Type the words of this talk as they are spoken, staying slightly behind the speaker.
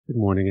Good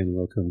morning and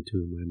welcome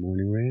to my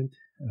morning rant.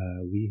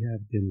 We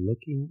have been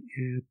looking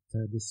at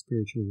this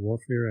spiritual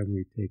warfare, and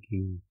we're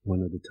taking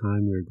one at a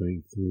time. We're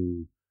going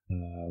through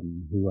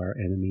who our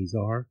enemies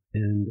are.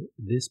 And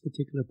this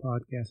particular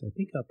podcast, I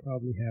think I'll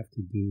probably have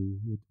to do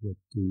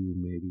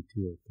maybe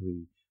 2 or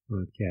 3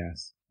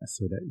 podcasts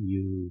so that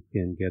you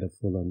can get a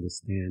full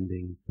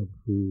understanding of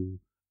who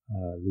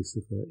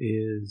Lucifer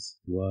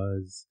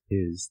was,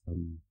 his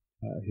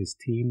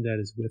team that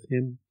is with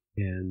him,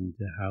 and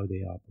how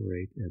they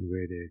operate and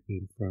where they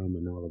came from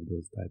and all of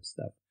those type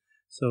stuff.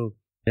 So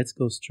let's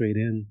go straight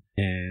in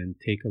and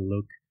take a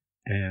look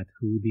at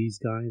who these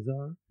guys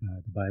are.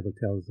 The Bible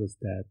tells us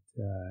that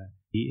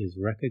he is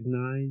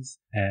recognized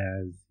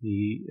as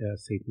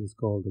Satan is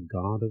called the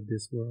god of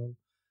this world,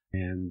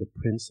 and the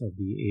prince of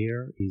the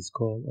air is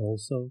called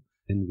also.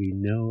 And we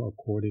know,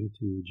 according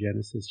to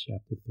Genesis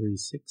chapter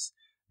 3:6,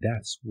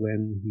 that's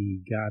when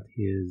he got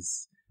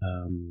his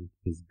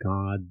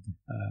God,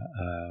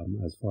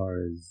 as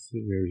far as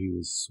where he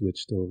was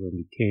switched over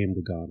and became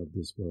the god of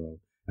this world.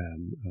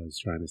 I was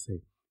trying to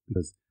say,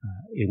 because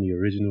in the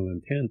original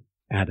intent,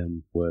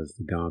 Adam was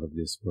the god of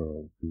this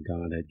world, and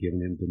God had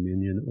given him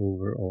dominion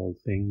over all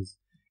things,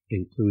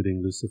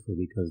 including Lucifer,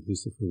 because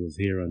Lucifer was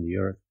here on the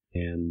earth,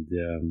 and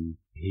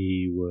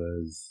he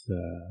was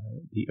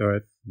the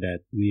earth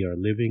that we are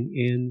living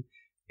in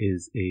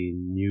is a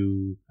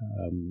new,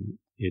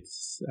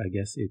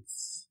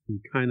 he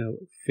kind of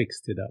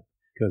fixed it up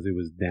because it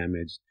was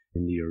damaged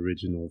in the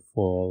original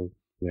fall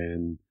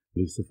when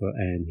Lucifer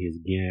and his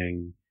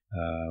gang,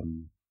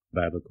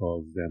 Bible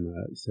calls them,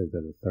 says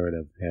that a third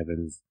of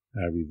heavens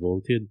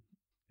revolted.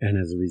 And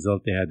as a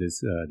result, they had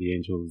the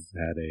angels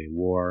had a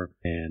war,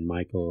 and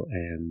Michael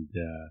and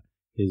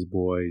his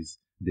boys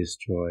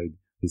destroyed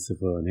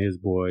Lucifer and his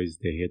boys.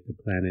 They hit the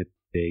planet.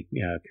 They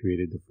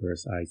created the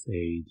first ice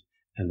age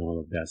and all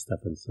of that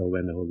stuff. And so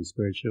when the Holy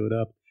Spirit showed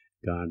up,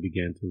 God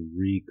began to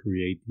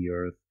recreate the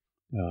earth.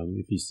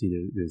 If you see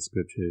the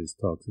scriptures,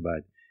 talks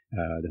about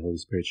the Holy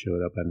Spirit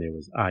showed up and there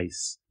was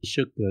ice. He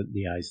shook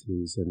the ice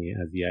loose, and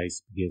as the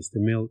ice begins to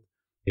melt,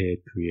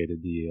 it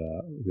created the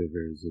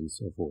rivers and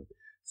so forth.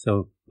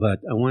 So, but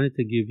I wanted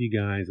to give you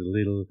guys a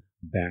little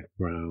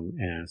background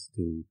as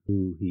to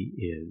who he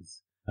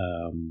is,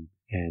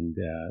 and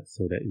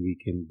so that we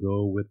can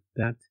go with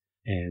that.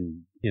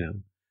 And,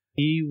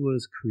 he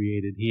was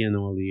created, he and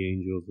all the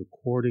angels,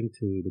 according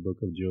to the book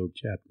of Job,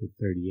 chapter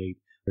 38,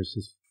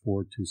 verses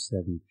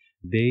 4-7.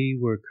 They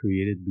were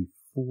created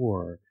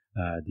before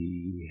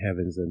the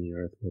heavens and the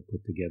earth were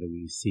put together.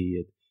 We see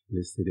it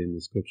listed in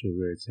the scripture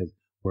where it says,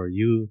 "For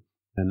you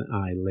and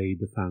I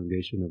laid the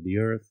foundation of the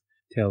earth.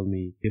 Tell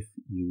me if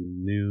you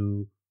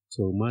knew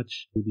so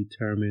much, who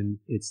determined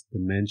its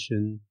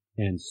dimension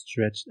and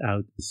stretched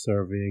out the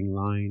surveying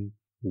line,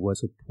 what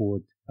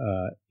support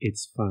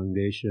its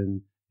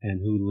foundation, and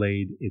who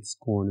laid its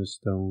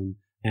cornerstone,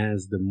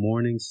 as the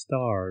morning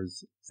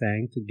stars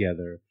sang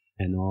together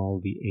and all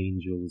the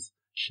angels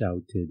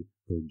shouted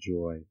for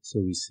joy."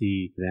 So we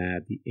see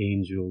that the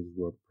angels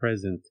were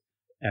present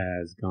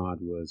as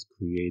God was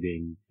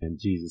creating, and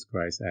Jesus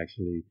Christ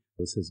actually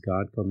was as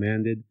God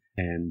commanded,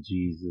 and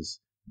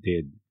Jesus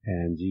did.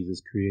 And Jesus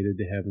created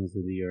the heavens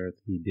and the earth.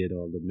 He did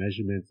all the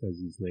measurements as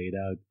he's laid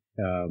out,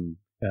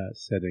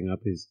 setting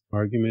up his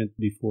argument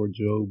before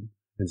Job.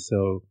 And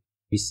so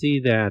we see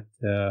that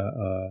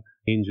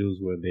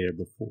angels were there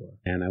before.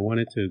 And I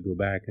wanted to go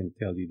back and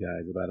tell you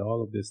guys about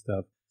all of this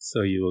stuff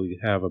so you'll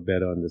have a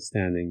better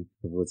understanding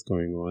of what's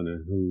going on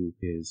and who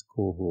his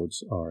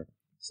cohorts are.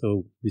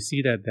 So we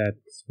see that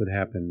that's what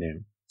happened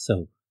there.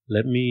 So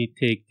let me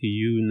take to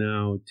you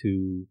now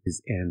to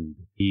his end.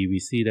 We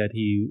see that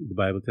the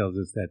Bible tells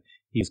us that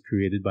he's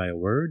created by a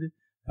word.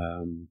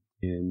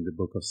 In the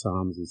book of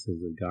Psalms, it says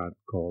that God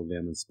called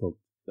them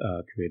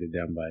and created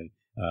them by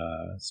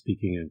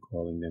speaking and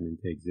calling them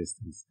into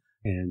existence.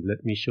 And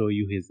let me show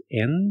you his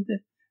end.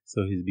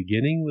 So his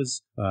beginning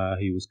was,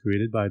 he was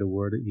created by the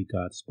word that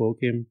God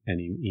spoke him, and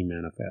he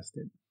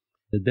manifested.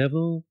 The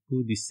devil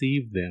who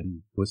deceived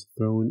them was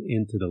thrown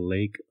into the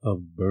lake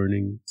of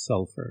burning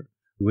sulfur,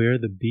 where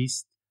the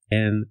beast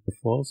and the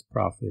false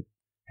prophet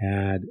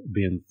had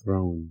been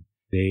thrown.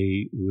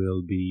 They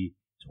will be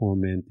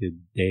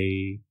tormented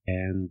day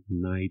and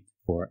night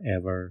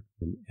forever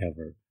and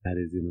ever. That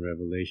is in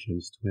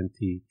Revelations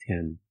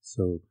 20:10.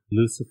 So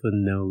Lucifer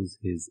knows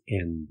his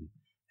end.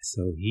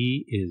 So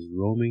he is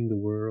roaming the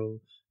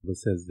world. It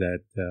says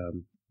that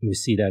we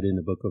see that in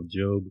the book of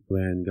Job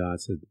when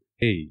God said,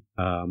 "Hey,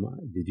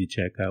 did you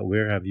check out,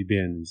 where have you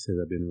been?" He said,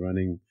 "I've been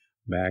running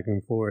back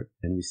and forth."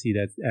 And we see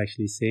that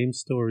actually same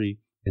story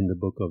in the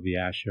book of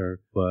Yasher,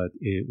 but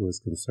it was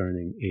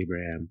concerning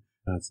Abraham.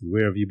 God said,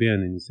 "Where have you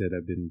been?" And he said,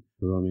 "I've been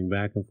roaming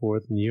back and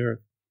forth in the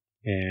earth."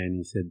 And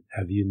he said,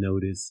 "Have you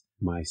noticed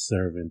my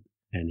servant?"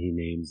 And he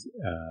names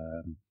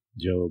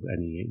Job,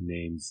 and he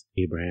names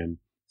Abraham.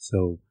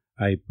 So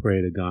I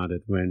pray to God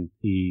that when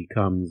he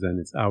comes and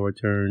it's our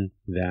turn,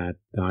 that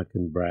God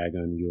can brag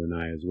on you and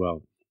I as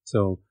well.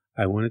 So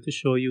I wanted to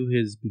show you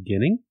his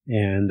beginning,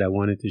 and I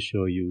wanted to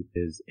show you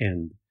his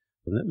end.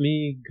 Let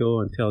me go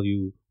and tell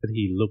you what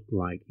he looked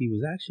like. He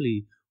was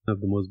actually one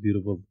of the most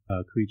beautiful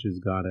creatures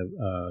God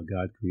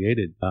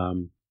created.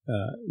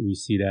 We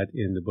see that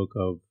in the book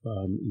of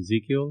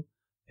Ezekiel,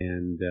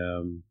 and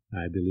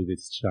I believe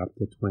it's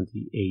chapter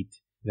 28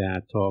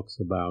 that talks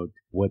about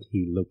what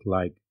he looked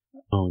like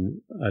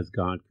as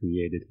God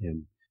created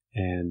him.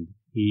 And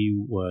he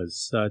was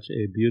such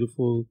a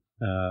beautiful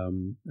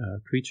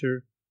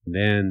creature.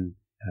 Then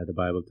the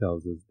Bible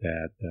tells us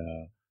that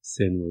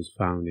sin was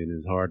found in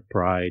his heart,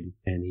 pride,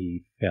 and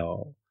he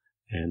fell.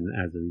 And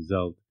as a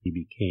result, he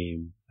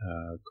became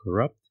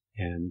corrupt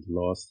and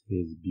lost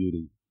his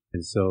beauty.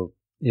 And so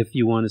if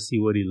you want to see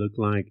what he looked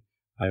like,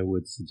 I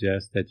would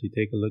suggest that you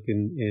take a look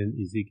in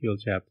Ezekiel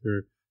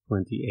chapter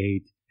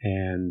 28,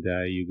 and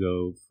you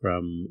go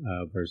from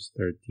verse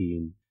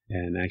 13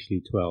 and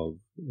actually 12.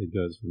 It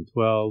goes from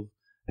 12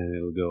 and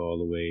it'll go all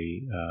the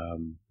way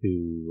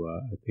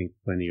to I think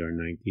 20 or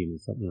 19 or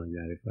something like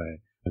that, if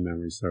my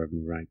memory serves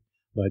me right.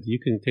 But you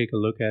can take a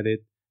look at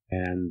it,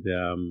 and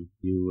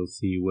you will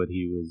see what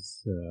he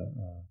was,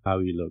 how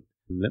he looked.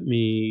 Let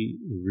me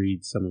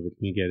read some of it.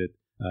 Let me get it.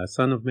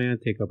 Son of man,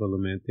 take up a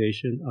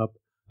lamentation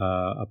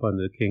upon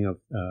the king of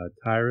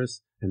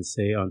Tyrus, and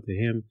say unto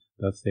him,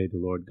 Thus saith the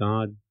Lord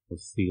God, O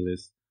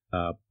sealest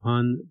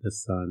upon the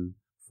sun,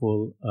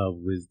 full of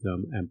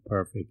wisdom and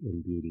perfect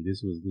in beauty.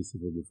 This was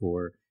Lucifer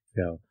before he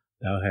fell.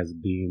 Thou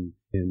hast been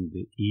in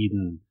the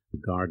Eden, the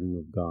garden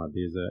of God.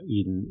 There's a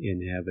Eden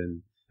in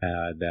heaven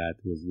that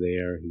was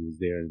there. He was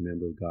there.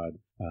 Remember, God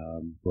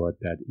brought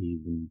that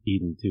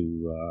Eden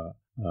to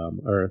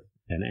earth.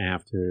 And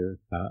after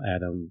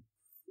Adam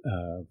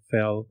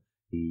fell,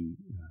 he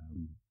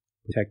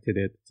protected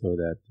it so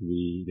that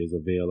there's a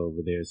veil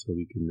over there so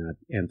we cannot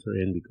enter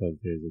in, because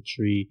there's a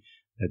tree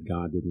that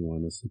God didn't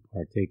want us to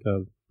partake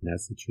of. And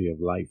that's the tree of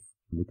life,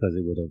 because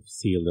it would have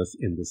sealed us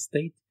in the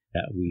state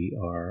that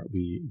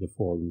the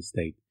fallen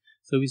state.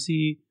 So we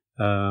see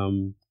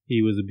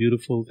he was a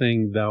beautiful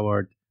thing. Thou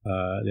art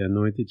the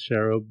anointed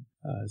cherub,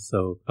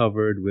 so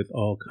covered with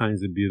all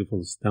kinds of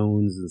beautiful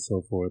stones and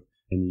so forth.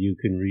 And you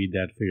can read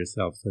that for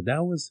yourself. So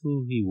that was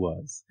who he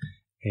was.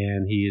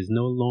 And he is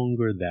no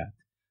longer that.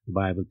 The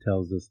Bible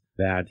tells us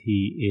that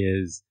he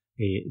is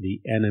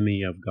the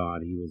enemy of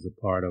God. He was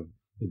a part of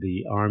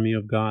the army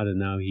of God, and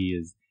now he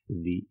is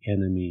the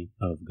enemy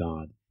of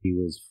God. He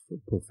was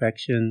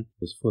perfection,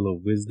 was full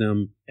of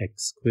wisdom,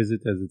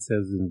 exquisite, as it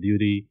says, in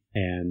beauty,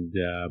 and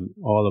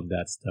all of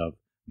that stuff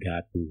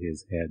got to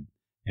his head.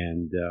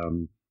 And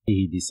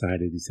he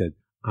said,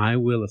 I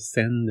will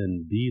ascend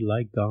and be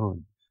like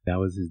God. That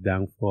was his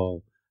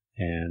downfall.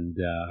 And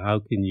how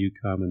can you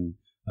come and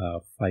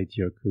fight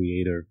your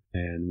creator,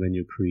 and when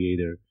your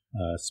creator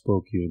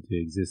spoke you into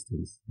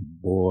existence?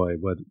 Boy,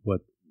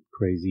 what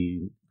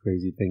crazy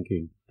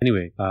thinking.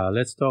 Anyway,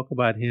 let's talk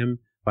about him.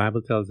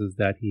 Bible tells us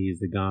that he is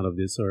the God of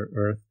this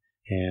earth,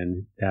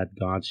 and that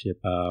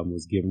godship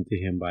was given to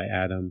him by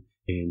Adam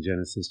in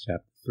Genesis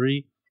chapter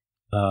 3.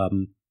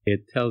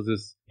 It tells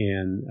us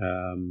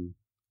in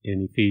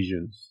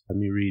Ephesians. Let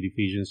me read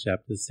Ephesians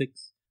chapter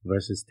 6,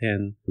 verses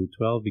 10 through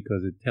 12,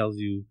 because it tells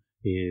you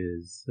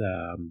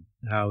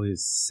how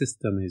his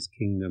system, his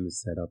kingdom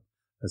is set up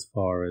as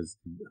far as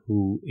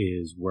who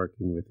is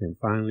working with him.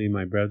 Finally,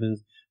 my brethren,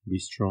 be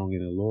strong in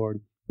the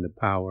Lord and the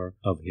power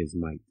of his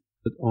might.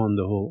 Put on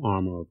the whole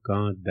armor of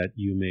God, that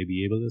you may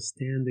be able to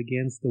stand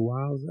against the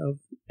wiles of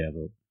the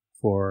devil.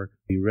 For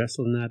we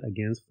wrestle not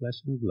against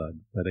flesh and blood,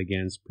 but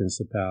against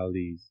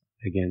principalities,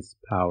 against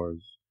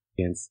powers,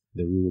 against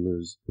the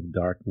rulers of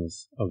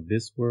darkness of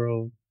this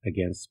world,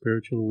 against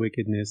spiritual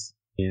wickedness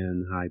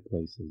in high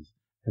places.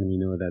 And we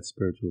know that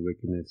spiritual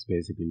wickedness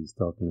basically is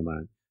talking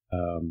about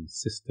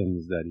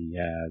systems that he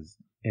has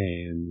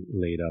and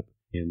laid up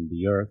in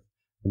the earth.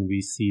 And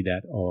we see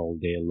that all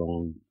day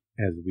long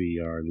as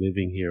we are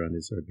living here on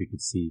this earth. We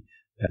could see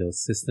that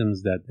those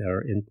systems that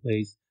are in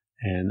place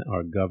and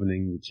are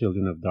governing the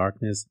children of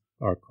darkness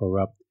are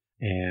corrupt,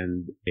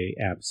 and they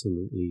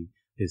absolutely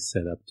is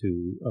set up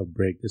to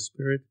break the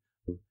spirit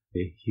of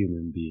a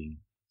human being.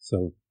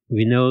 So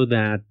we know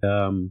that,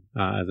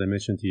 as I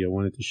mentioned to you, I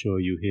wanted to show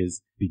you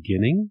his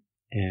beginning,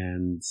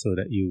 and so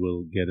that you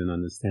will get an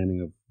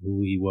understanding of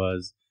who he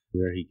was,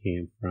 where he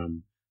came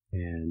from,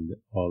 and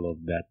all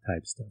of that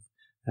type stuff.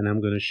 And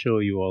I'm going to show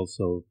you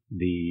also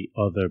the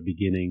other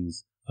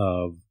beginnings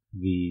of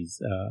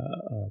these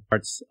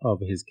parts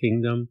of his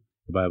kingdom.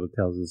 The Bible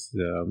tells us,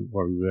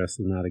 for we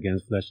wrestle not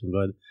against flesh and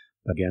blood,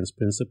 but against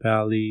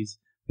principalities,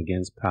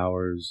 against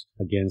powers,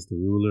 against the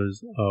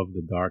rulers of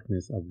the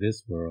darkness of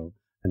this world,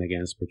 and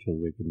against spiritual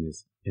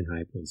wickedness in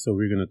high places. So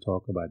we're going to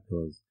talk about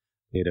those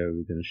later.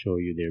 We're going to show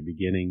you their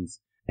beginnings,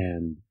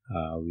 and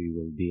we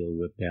will deal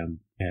with them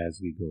as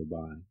we go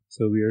by.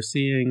 So we are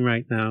seeing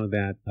right now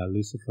that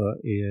Lucifer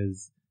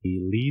is the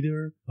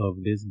leader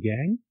of this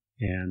gang,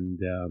 and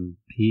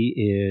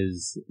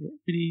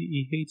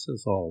he hates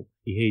us all.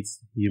 He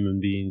hates human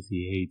beings.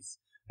 He hates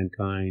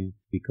mankind,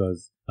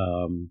 because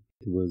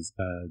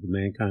the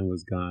mankind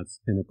was God's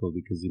pinnacle.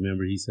 Because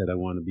remember, he said, I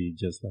want to be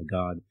just like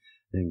God.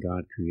 And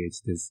God creates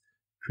this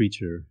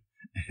creature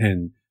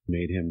and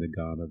made him the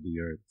god of the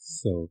earth.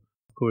 So,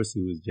 of course,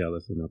 he was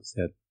jealous and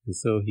upset. And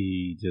so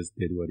he just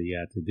did what he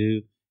had to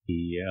do.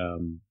 He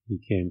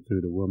came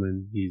through the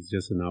woman. He's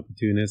just an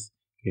opportunist.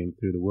 Came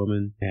through the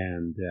woman,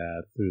 and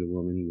through the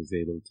woman he was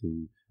able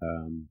to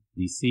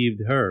deceive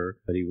her,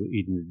 but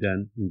he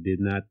did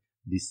not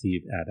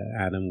deceive Adam.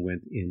 Adam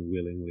went in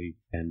willingly,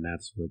 and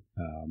that's what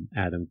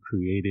Adam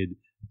created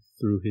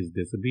through his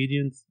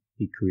disobedience.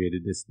 He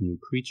created this new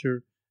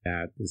creature,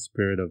 that the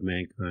spirit of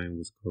mankind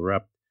was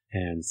corrupt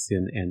and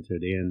sin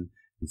entered in,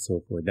 and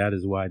so forth. That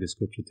is why the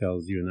scripture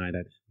tells you and I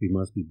that we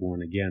must be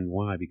born again.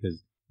 Why?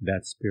 Because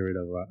that spirit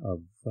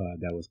of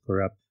that was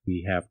corrupt,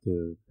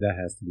 that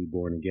has to be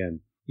born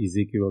again.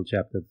 Ezekiel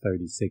chapter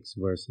 36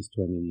 verses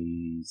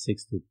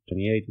 26 to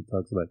 28, it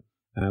talks about,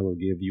 I will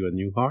give you a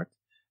new heart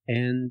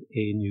and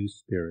a new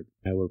spirit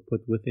I will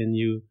put within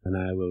you, and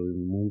I will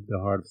remove the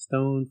heart of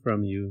stone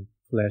from you,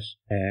 flesh,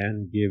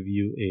 and give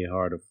you a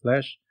heart of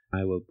flesh.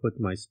 I will put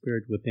my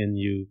spirit within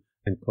you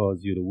and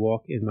cause you to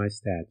walk in my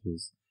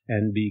statutes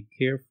and be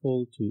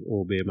careful to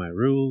obey my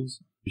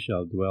rules. You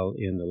shall dwell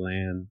in the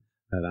land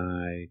that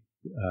I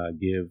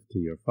give to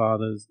your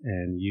fathers,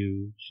 and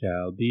you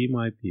shall be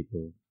my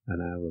people,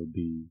 and I will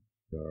be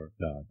your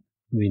God.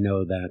 We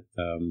know that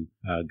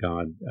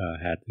God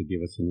had to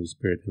give us a new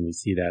spirit, and we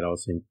see that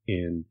also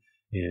in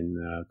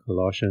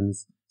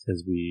Colossians. It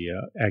says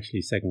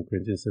actually 2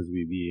 Corinthians says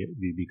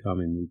we become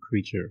a new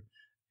creature,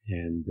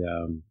 and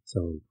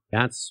so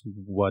that's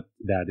what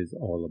that is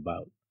all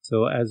about.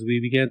 So as we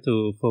begin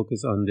to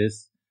focus on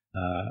this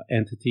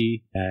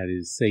entity that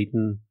is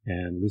Satan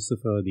and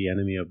Lucifer, the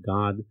enemy of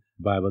God,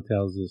 the Bible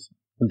tells us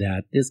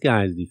that this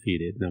guy is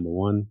defeated. Number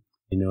one,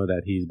 we know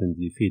that he's been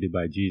defeated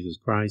by Jesus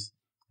Christ.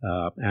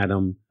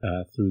 Adam,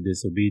 through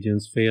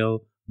disobedience,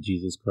 failed.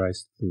 Jesus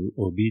Christ, through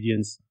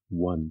obedience,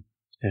 won.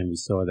 And we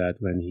saw that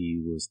when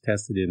he was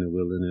tested in the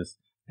wilderness,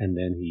 and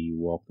then he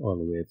walked all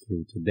the way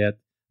through to death,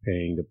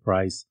 paying the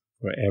price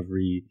for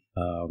every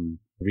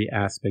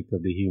aspect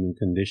of the human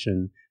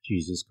condition.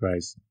 Jesus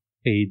Christ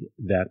paid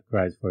that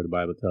price for. The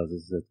Bible tells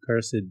us that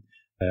cursed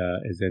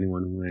is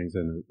anyone who hangs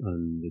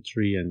on the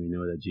tree, and we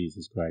know that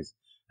Jesus Christ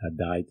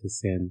died to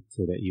sin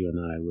so that you and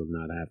I will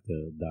not have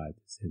to die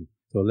to sin.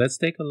 So let's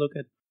take a look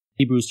at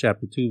Hebrews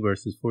chapter 2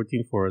 verses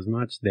 14. For as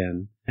much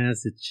then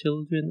as the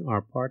children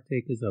are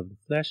partakers of the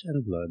flesh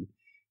and blood,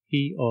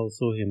 he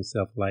also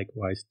himself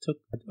likewise took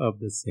part of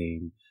the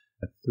same,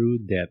 that through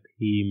death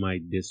he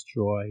might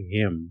destroy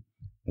him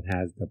that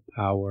has the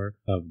power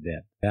of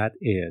death, that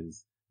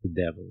is the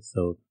devil.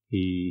 So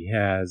he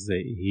had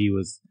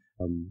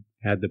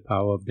the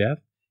power of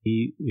death.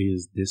 He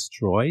is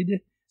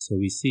destroyed. So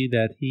we see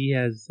that he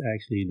has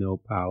actually no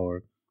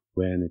power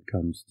when it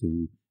comes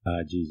to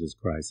Jesus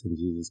Christ, and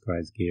Jesus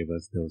Christ gave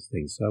us those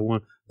things. So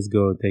let's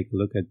go and take a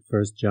look at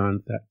 1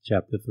 John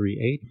chapter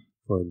 3:8.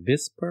 For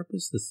this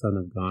purpose the Son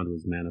of God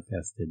was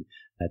manifested,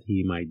 that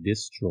he might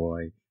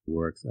destroy the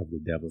works of the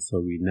devil.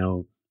 So we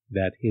know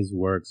that his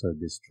works are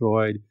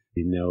destroyed.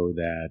 We know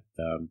that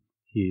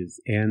his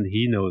end,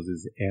 he knows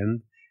his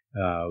end.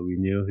 We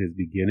know his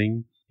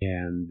beginning,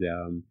 and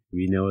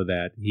we know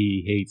that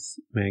he hates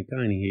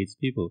mankind. He hates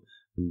people.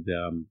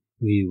 And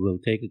we will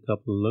take a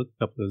couple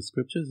of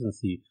scriptures and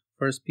see.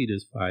 1 Peter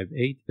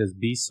 5:8 says,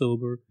 be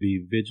sober,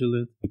 be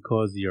vigilant,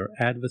 because your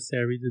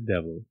adversary the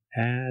devil,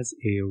 as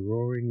a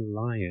roaring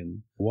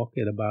lion,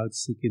 walketh about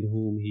seeking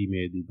whom he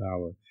may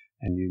devour.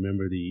 And you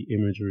remember the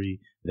imagery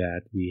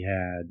that we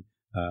had,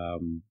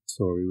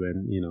 story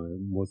when,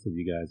 most of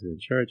you guys are in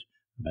church,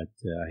 but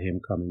him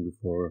coming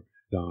before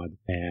God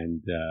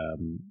and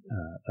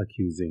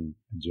accusing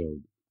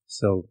Job.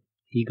 So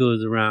he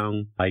goes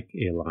around like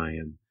a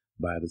lion.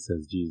 The Bible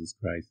says Jesus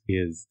Christ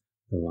is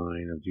the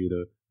Lion of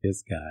Judah.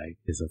 This guy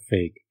is a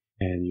fake,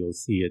 and you'll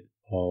see it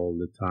all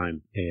the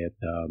time.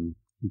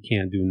 He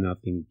can't do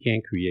nothing. He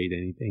can't create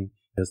anything.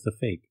 Just a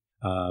fake.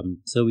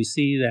 So we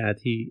see that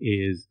he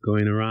is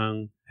going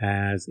around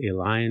as a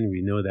lion.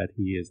 We know that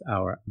he is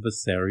our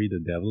adversary,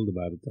 the devil. The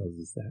Bible tells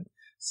us that.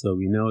 So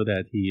we know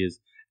that he is,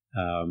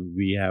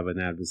 we have an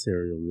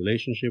adversarial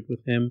relationship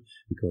with him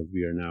because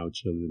we are now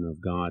children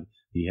of God.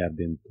 We have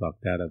been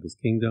plucked out of his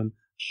kingdom.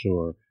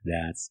 Sure,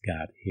 that's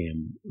got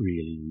him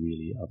really,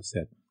 really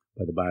upset.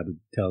 But the Bible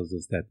tells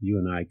us that you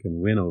and I can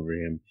win over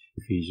him.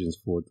 Ephesians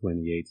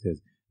 4:28 says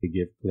to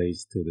give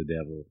place to the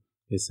devil.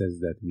 It says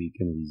that we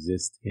can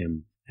resist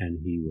him and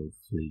he will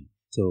flee.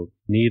 So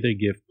neither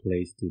give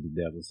place to the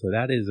devil. So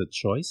that is a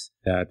choice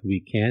that we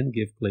can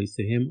give place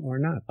to him or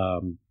not.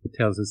 It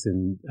tells us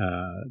in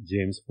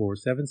James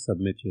 4:7,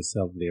 submit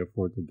yourself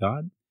therefore to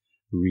God.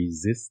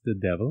 Resist the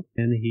devil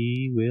and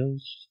he will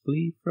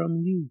flee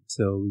from you.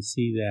 So we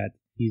see that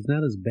he's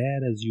not as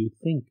bad as you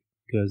think.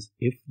 Because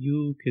if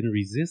you can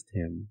resist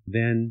him,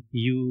 then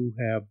you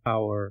have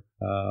power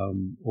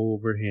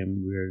over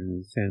him, where in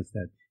the sense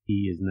that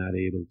he is not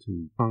able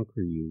to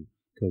conquer you,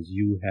 because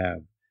you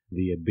have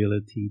the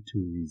ability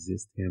to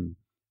resist him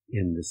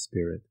in the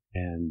spirit.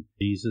 And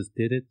Jesus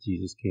did it.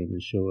 Jesus came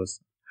to show us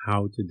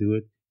how to do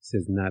it. He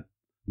says, not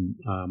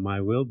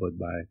my will, but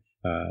by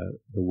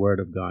the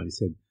word of God. He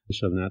said, We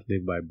shall not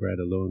live by bread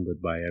alone,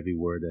 but by every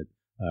word that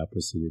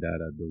proceeded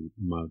out of the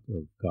mouth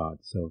of God.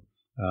 So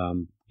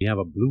we have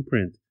a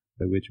blueprint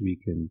by which we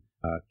can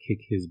kick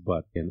his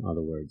butt, in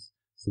other words.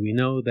 So we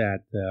know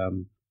that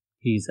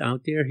he's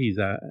out there. He's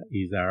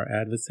our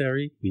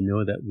adversary. We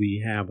know that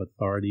we have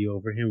authority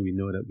over him. We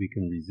know that we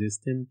can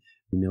resist him.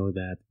 We know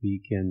that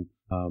we can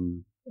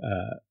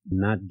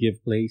not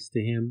give place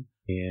to him.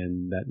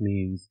 And that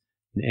means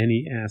in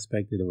any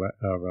aspect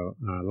of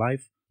our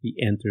life, he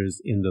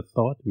enters in the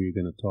thought. We're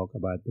going to talk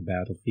about the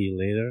battlefield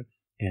later.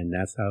 And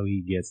that's how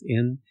he gets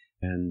in.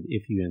 And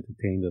if you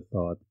entertain the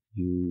thought,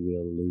 you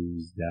will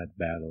lose that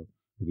battle.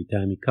 Every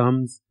time he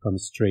comes, come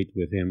straight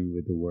with him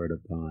with the word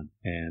of God.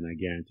 And I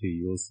guarantee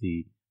you'll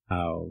see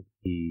how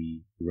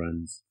he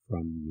runs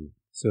from you.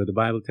 So the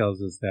Bible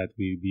tells us that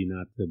we be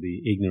not to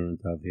be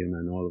ignorant of him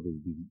and all of his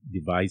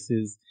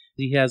devices.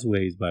 He has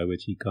ways by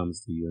which he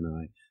comes to you and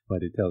I,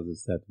 but it tells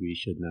us that we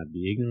should not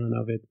be ignorant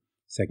of it.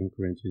 2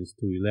 Corinthians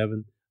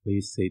 2:11,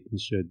 lest Satan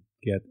should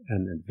get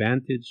an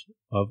advantage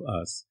of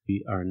us.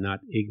 We are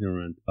not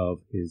ignorant of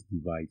his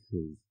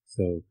devices.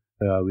 So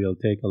we'll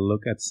take a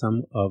look at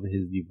some of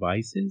his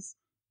devices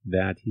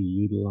that he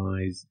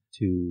utilized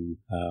to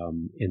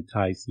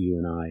entice you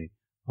and I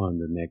on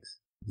the next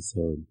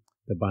episode.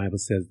 The Bible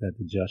says that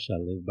the just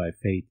shall live by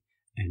faith,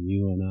 and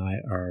you and I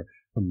are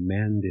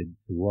commanded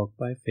to walk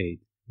by faith,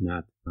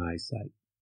 not by sight.